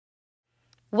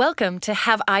Welcome to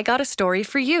Have I Got a Story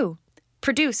for You?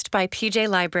 Produced by PJ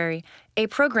Library, a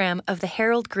program of the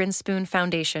Harold Grinspoon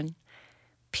Foundation.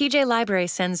 PJ Library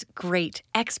sends great,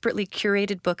 expertly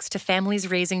curated books to families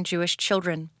raising Jewish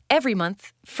children every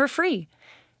month for free.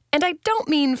 And I don't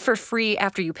mean for free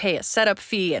after you pay a setup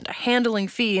fee and a handling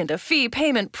fee and a fee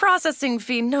payment processing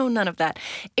fee. No, none of that.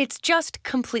 It's just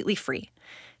completely free.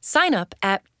 Sign up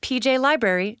at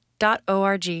pjlibrary.org.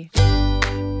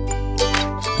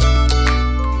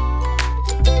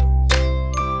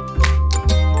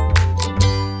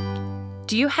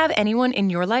 Do you have anyone in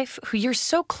your life who you're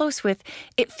so close with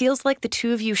it feels like the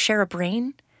two of you share a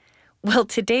brain? Well,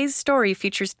 today's story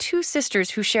features two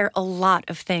sisters who share a lot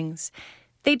of things.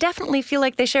 They definitely feel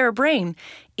like they share a brain,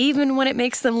 even when it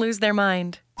makes them lose their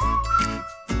mind.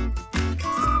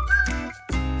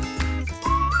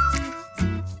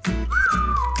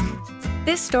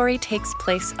 This story takes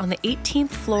place on the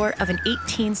 18th floor of an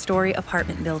 18-story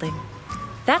apartment building.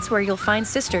 That's where you'll find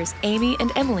sisters Amy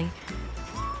and Emily.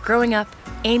 Growing up,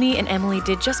 Amy and Emily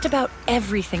did just about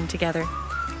everything together.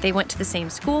 They went to the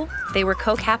same school, they were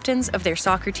co-captains of their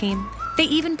soccer team, they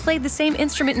even played the same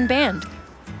instrument in band.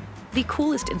 The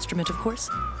coolest instrument, of course,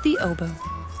 the oboe.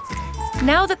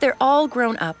 Now that they're all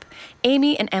grown up,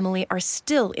 Amy and Emily are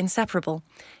still inseparable.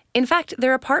 In fact,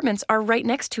 their apartments are right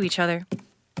next to each other.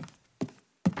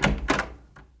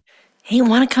 Hey,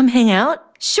 want to come hang out?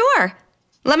 Sure.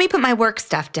 Let me put my work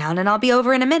stuff down and I'll be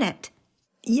over in a minute.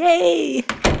 Yay!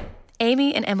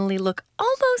 Amy and Emily look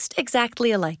almost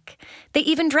exactly alike. They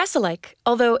even dress alike,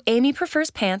 although Amy prefers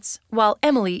pants, while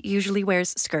Emily usually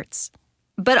wears skirts.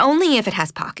 But only if it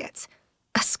has pockets.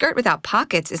 A skirt without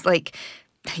pockets is like,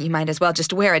 you might as well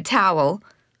just wear a towel.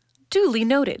 Duly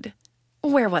noted.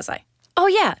 Where was I? Oh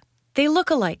yeah, they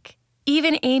look alike.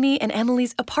 Even Amy and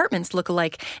Emily's apartments look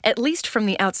alike, at least from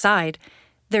the outside.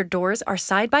 Their doors are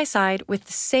side by side with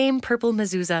the same purple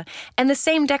mezuzah and the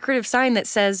same decorative sign that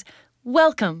says,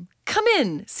 "Welcome, come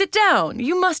in, sit down,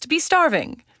 you must be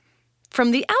starving."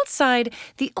 From the outside,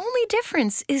 the only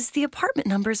difference is the apartment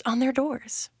numbers on their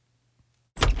doors.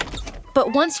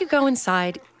 But once you go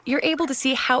inside, you're able to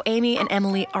see how Amy and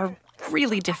Emily are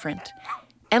really different.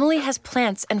 Emily has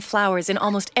plants and flowers in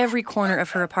almost every corner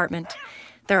of her apartment.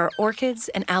 There are orchids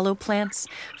and aloe plants,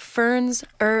 ferns,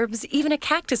 herbs, even a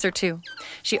cactus or two.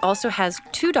 She also has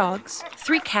 2 dogs,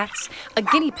 3 cats, a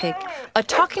guinea pig, a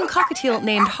talking cockatiel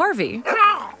named Harvey.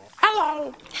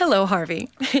 Hello. Hello, Harvey.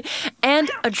 And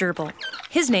a gerbil.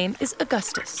 His name is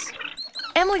Augustus.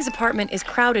 Emily's apartment is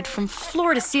crowded from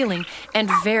floor to ceiling and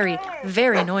very,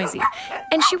 very noisy,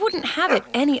 and she wouldn't have it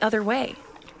any other way.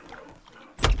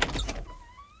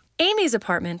 Amy's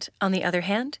apartment, on the other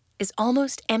hand, is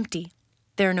almost empty.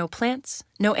 There are no plants,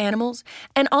 no animals,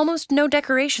 and almost no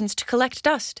decorations to collect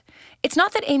dust. It's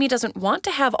not that Amy doesn't want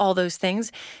to have all those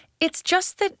things, it's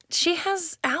just that she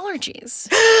has allergies.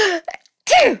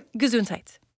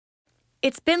 Gesundheit.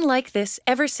 It's been like this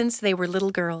ever since they were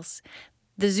little girls.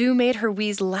 The zoo made her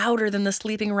wheeze louder than the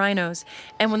sleeping rhinos,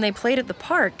 and when they played at the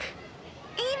park...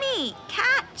 Amy,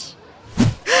 catch!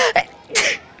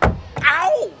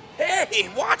 Ow! Hey,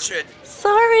 watch it!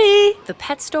 Sorry. The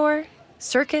pet store,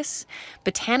 circus,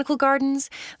 botanical gardens,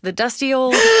 the dusty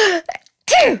old...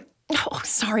 Oh,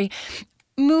 sorry.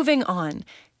 Moving on.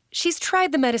 She's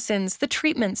tried the medicines, the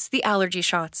treatments, the allergy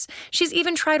shots. She's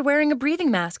even tried wearing a breathing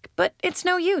mask, but it's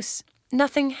no use.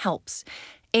 Nothing helps.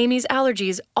 Amy's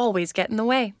allergies always get in the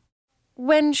way.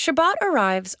 When Shabbat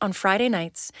arrives on Friday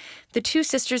nights, the two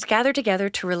sisters gather together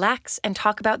to relax and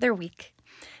talk about their week.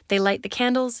 They light the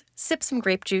candles, sip some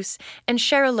grape juice, and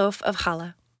share a loaf of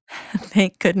challah.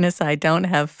 Thank goodness I don't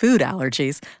have food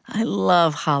allergies. I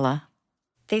love challah.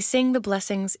 They sing the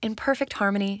blessings in perfect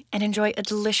harmony and enjoy a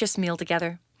delicious meal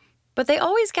together. But they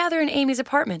always gather in Amy's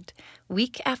apartment,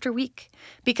 week after week,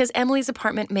 because Emily's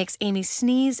apartment makes Amy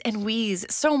sneeze and wheeze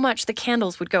so much the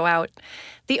candles would go out.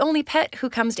 The only pet who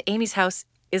comes to Amy's house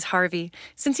is Harvey,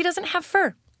 since he doesn't have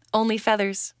fur, only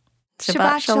feathers.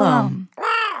 Shabbat shalom.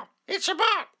 Wow! It's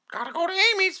Shabbat! Gotta go to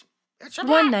Amy's! It's Shabbat!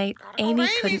 One night, Gotta go Amy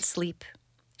to couldn't Amy's. sleep.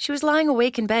 She was lying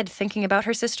awake in bed thinking about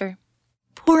her sister.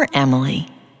 Poor Emily.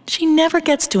 She never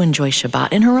gets to enjoy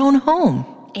Shabbat in her own home.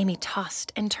 Amy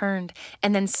tossed and turned,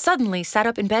 and then suddenly sat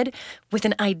up in bed with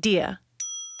an idea.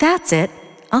 That's it.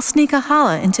 I'll sneak a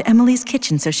challah into Emily's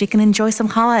kitchen so she can enjoy some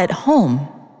challah at home.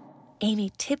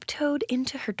 Amy tiptoed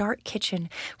into her dark kitchen,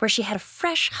 where she had a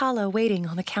fresh challah waiting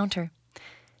on the counter.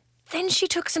 Then she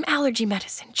took some allergy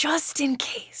medicine, just in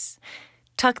case,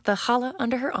 tucked the challah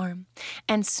under her arm,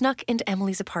 and snuck into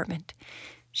Emily's apartment.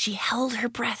 She held her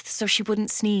breath so she wouldn't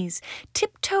sneeze,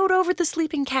 tiptoed over the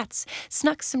sleeping cats,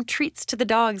 snuck some treats to the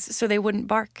dogs so they wouldn't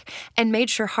bark, and made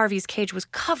sure Harvey's cage was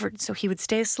covered so he would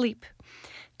stay asleep.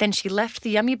 Then she left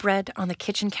the yummy bread on the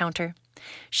kitchen counter.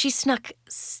 She snuck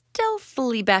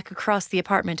stealthily back across the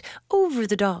apartment, over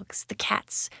the dogs, the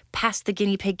cats, past the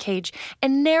guinea pig cage,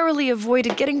 and narrowly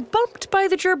avoided getting bumped by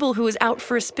the gerbil who was out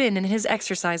for a spin in his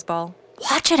exercise ball.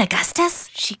 Watch it, Augustus.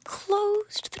 She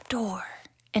closed the door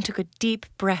and took a deep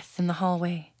breath in the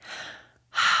hallway.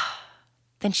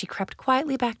 Then she crept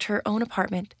quietly back to her own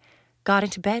apartment, got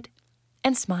into bed,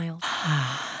 and smiled.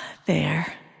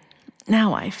 There.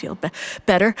 Now I feel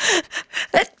better.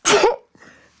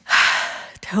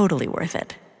 Totally worth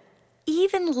it.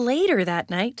 Even later that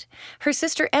night, her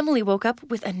sister Emily woke up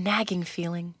with a nagging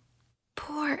feeling.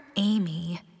 Poor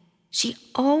Amy. She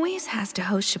always has to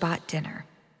host Shabbat dinner.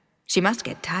 She must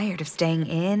get tired of staying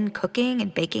in, cooking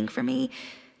and baking for me,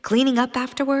 cleaning up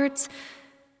afterwards.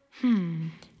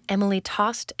 Emily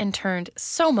tossed and turned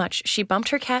so much she bumped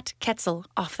her cat, Ketzel,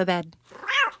 off the bed.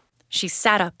 She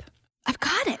sat up. I've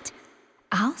got it.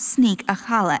 I'll sneak a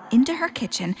challah into her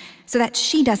kitchen so that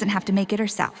she doesn't have to make it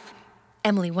herself.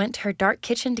 Emily went to her dark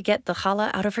kitchen to get the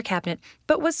challah out of her cabinet,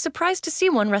 but was surprised to see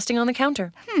one resting on the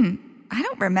counter. I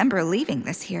don't remember leaving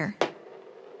this here.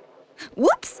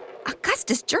 Whoops!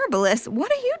 Augustus Gerbilis,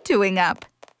 what are you doing up?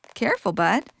 Careful,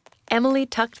 bud. Emily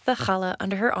tucked the challah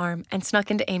under her arm and snuck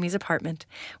into Amy's apartment,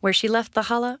 where she left the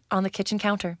challah on the kitchen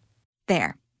counter.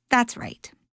 There, that's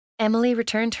right. Emily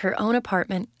returned to her own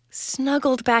apartment,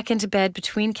 snuggled back into bed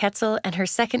between Ketzel and her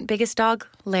second biggest dog,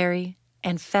 Larry,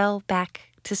 and fell back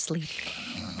to sleep.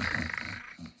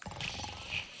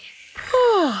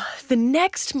 The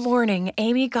next morning,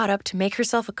 Amy got up to make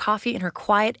herself a coffee in her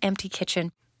quiet, empty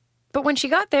kitchen. But when she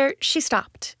got there, she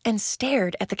stopped and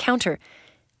stared at the counter.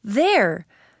 There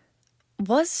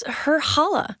was her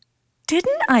challah.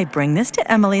 Didn't I bring this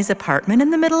to Emily's apartment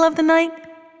in the middle of the night?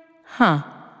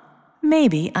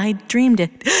 Maybe I dreamed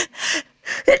it.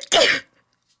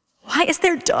 Why is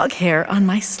there dog hair on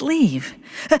my sleeve?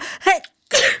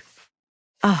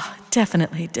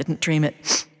 Definitely didn't dream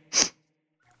it.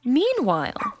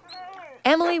 Meanwhile,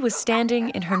 Emily was standing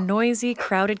in her noisy,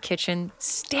 crowded kitchen,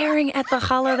 staring at the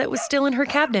challah that was still in her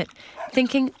cabinet,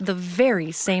 thinking the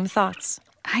very same thoughts.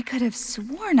 I could have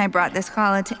sworn I brought this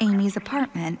challah to Amy's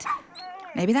apartment.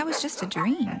 Maybe that was just a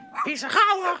dream. Piece of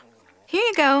challah. Here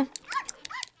you go.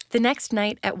 The next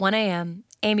night at 1 a.m.,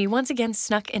 Amy once again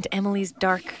snuck into Emily's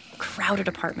dark, crowded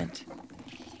apartment.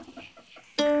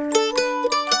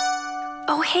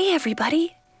 Oh, hey,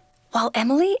 everybody. While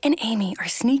Emily and Amy are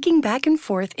sneaking back and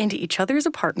forth into each other's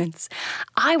apartments,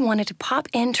 I wanted to pop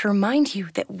in to remind you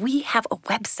that we have a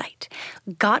website,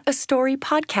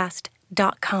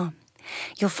 gotastorypodcast.com.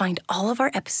 You'll find all of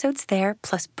our episodes there,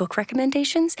 plus book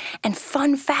recommendations and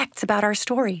fun facts about our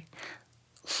story.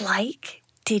 Like,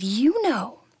 did you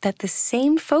know that the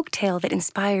same folktale that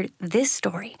inspired this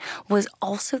story was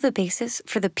also the basis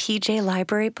for the PJ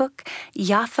Library book,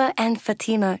 Yafa and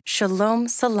Fatima Shalom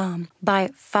Salam by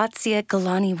Fatzia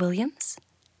Galani Williams?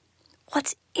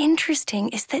 What's interesting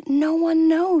is that no one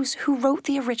knows who wrote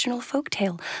the original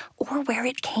folktale or where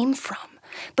it came from,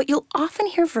 but you'll often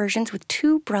hear versions with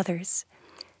two brothers.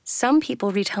 Some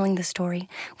people retelling the story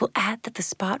will add that the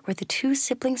spot where the two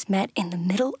siblings met in the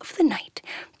middle of the night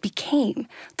became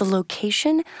the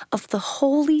location of the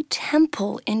Holy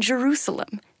Temple in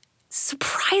Jerusalem.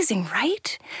 Surprising,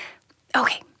 right?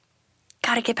 Okay,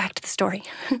 gotta get back to the story.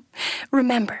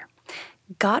 Remember,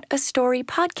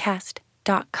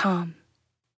 gotastorypodcast.com.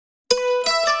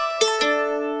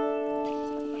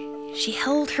 She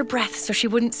held her breath so she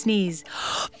wouldn't sneeze,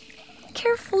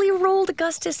 carefully rolled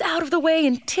Augustus out of the way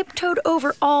and tiptoed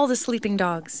over all the sleeping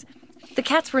dogs. The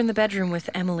cats were in the bedroom with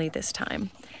Emily this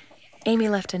time. Amy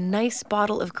left a nice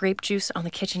bottle of grape juice on the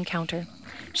kitchen counter.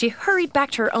 She hurried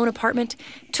back to her own apartment,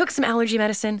 took some allergy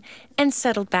medicine, and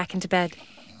settled back into bed.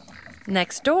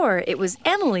 Next door, it was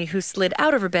Emily who slid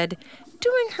out of her bed,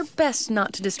 doing her best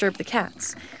not to disturb the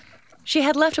cats. She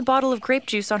had left a bottle of grape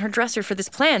juice on her dresser for this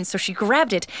plan, so she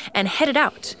grabbed it and headed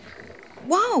out.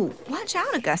 Whoa, watch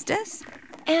out, Augustus.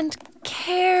 And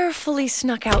carefully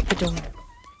snuck out the door.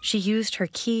 She used her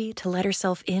key to let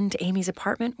herself into Amy's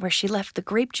apartment, where she left the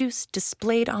grape juice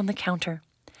displayed on the counter.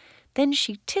 Then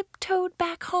she tiptoed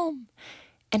back home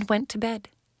and went to bed.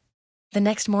 The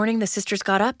next morning, the sisters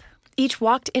got up, each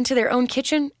walked into their own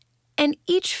kitchen, and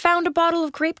each found a bottle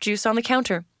of grape juice on the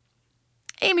counter.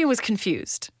 Amy was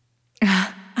confused.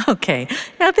 Okay,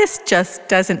 now this just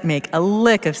doesn't make a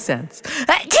lick of sense.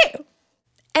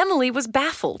 Emily was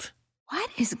baffled. What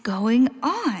is going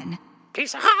on?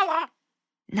 Piece of challah.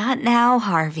 Not now,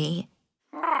 Harvey.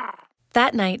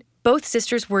 That night, both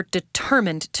sisters were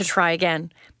determined to try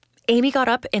again. Amy got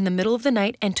up in the middle of the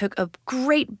night and took a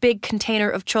great big container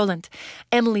of cholent,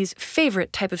 Emily's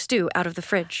favorite type of stew, out of the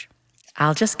fridge.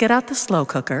 I'll just get out the slow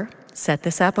cooker, set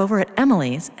this up over at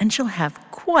Emily's, and she'll have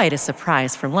quite a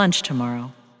surprise for lunch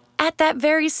tomorrow. At that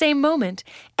very same moment,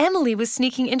 Emily was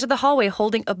sneaking into the hallway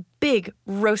holding a big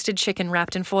roasted chicken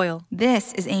wrapped in foil.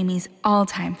 This is Amy's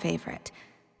all-time favorite.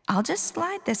 I'll just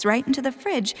slide this right into the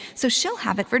fridge so she'll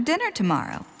have it for dinner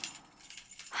tomorrow.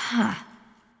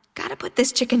 Gotta put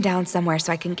this chicken down somewhere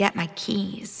so I can get my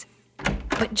keys.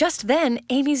 But just then,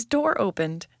 Amy's door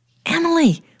opened.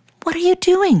 Emily, what are you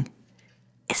doing?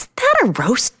 Is that a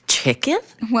roast chicken?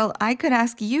 Well, I could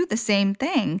ask you the same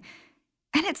thing.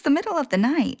 And it's the middle of the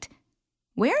night.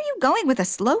 Where are you going with a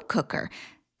slow cooker?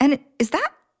 And is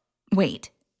that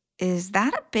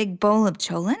a big bowl of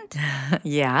cholent?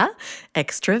 Yeah,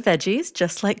 extra veggies,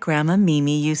 just like Grandma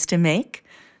Mimi used to make.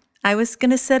 I was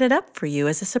going to set it up for you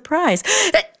as a surprise.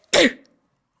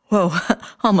 Whoa,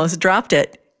 almost dropped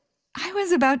it. I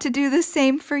was about to do the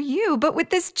same for you, but with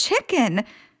this chicken.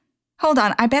 Hold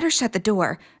on, I better shut the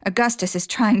door. Augustus is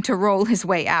trying to roll his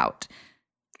way out.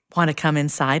 Want to come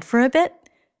inside for a bit?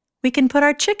 We can put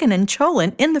our chicken and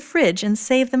cholent in the fridge and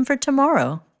save them for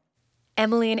tomorrow.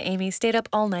 Emily and Amy stayed up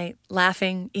all night,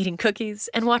 laughing, eating cookies,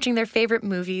 and watching their favorite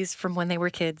movies from when they were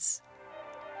kids.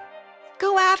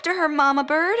 Go after her, Mama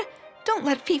Bird. Don't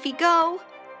let Fifi go.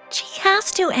 She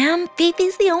has to, Em.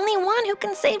 Fifi's the only one who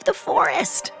can save the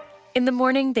forest. In the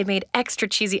morning, they made extra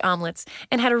cheesy omelets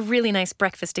and had a really nice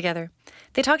breakfast together.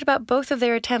 They talked about both of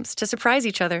their attempts to surprise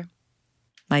each other.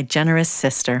 My generous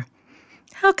sister.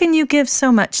 How can you give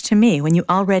so much to me when you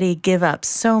already give up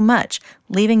so much,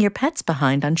 leaving your pets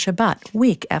behind on Shabbat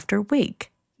week after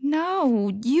week?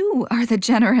 No, you are the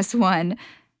generous one.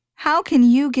 How can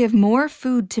you give more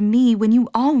food to me when you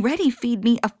already feed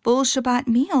me a full Shabbat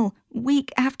meal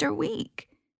week after week?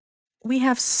 We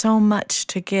have so much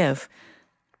to give.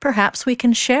 Perhaps we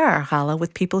can share our challah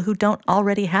with people who don't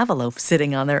already have a loaf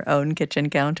sitting on their own kitchen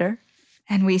counter.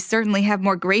 And we certainly have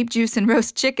more grape juice and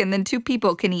roast chicken than two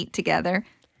people can eat together.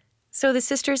 So the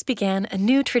sisters began a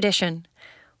new tradition.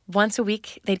 Once a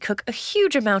week, they'd cook a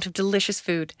huge amount of delicious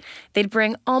food. They'd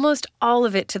bring almost all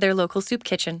of it to their local soup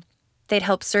kitchen. They'd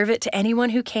help serve it to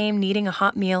anyone who came needing a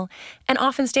hot meal, and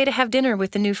often stay to have dinner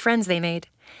with the new friends they made.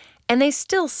 And they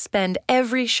still spend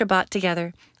every Shabbat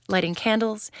together, lighting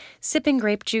candles, sipping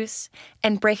grape juice,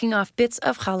 and breaking off bits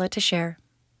of challah to share.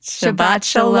 Shabbat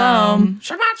Shalom.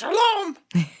 Shabbat Shalom.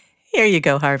 Here you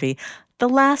go, Harvey. The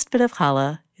last bit of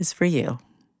challah is for you.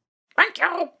 Thank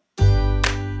you.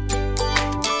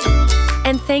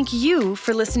 And thank you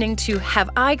for listening to Have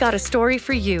I Got a Story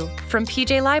for You from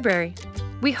PJ Library.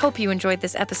 We hope you enjoyed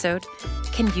this episode.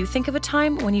 Can you think of a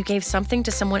time when you gave something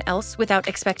to someone else without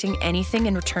expecting anything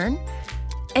in return?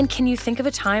 And can you think of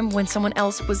a time when someone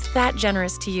else was that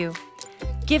generous to you?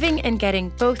 Giving and getting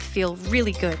both feel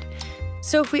really good.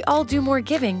 So if we all do more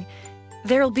giving,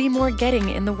 there'll be more getting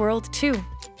in the world too.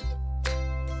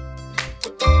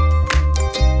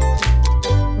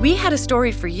 We had a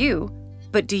story for you,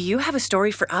 but do you have a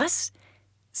story for us?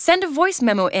 Send a voice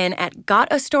memo in at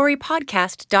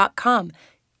gotastorypodcast.com.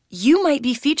 You might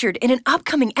be featured in an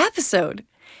upcoming episode.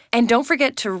 And don't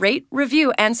forget to rate,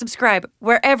 review, and subscribe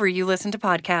wherever you listen to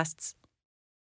podcasts.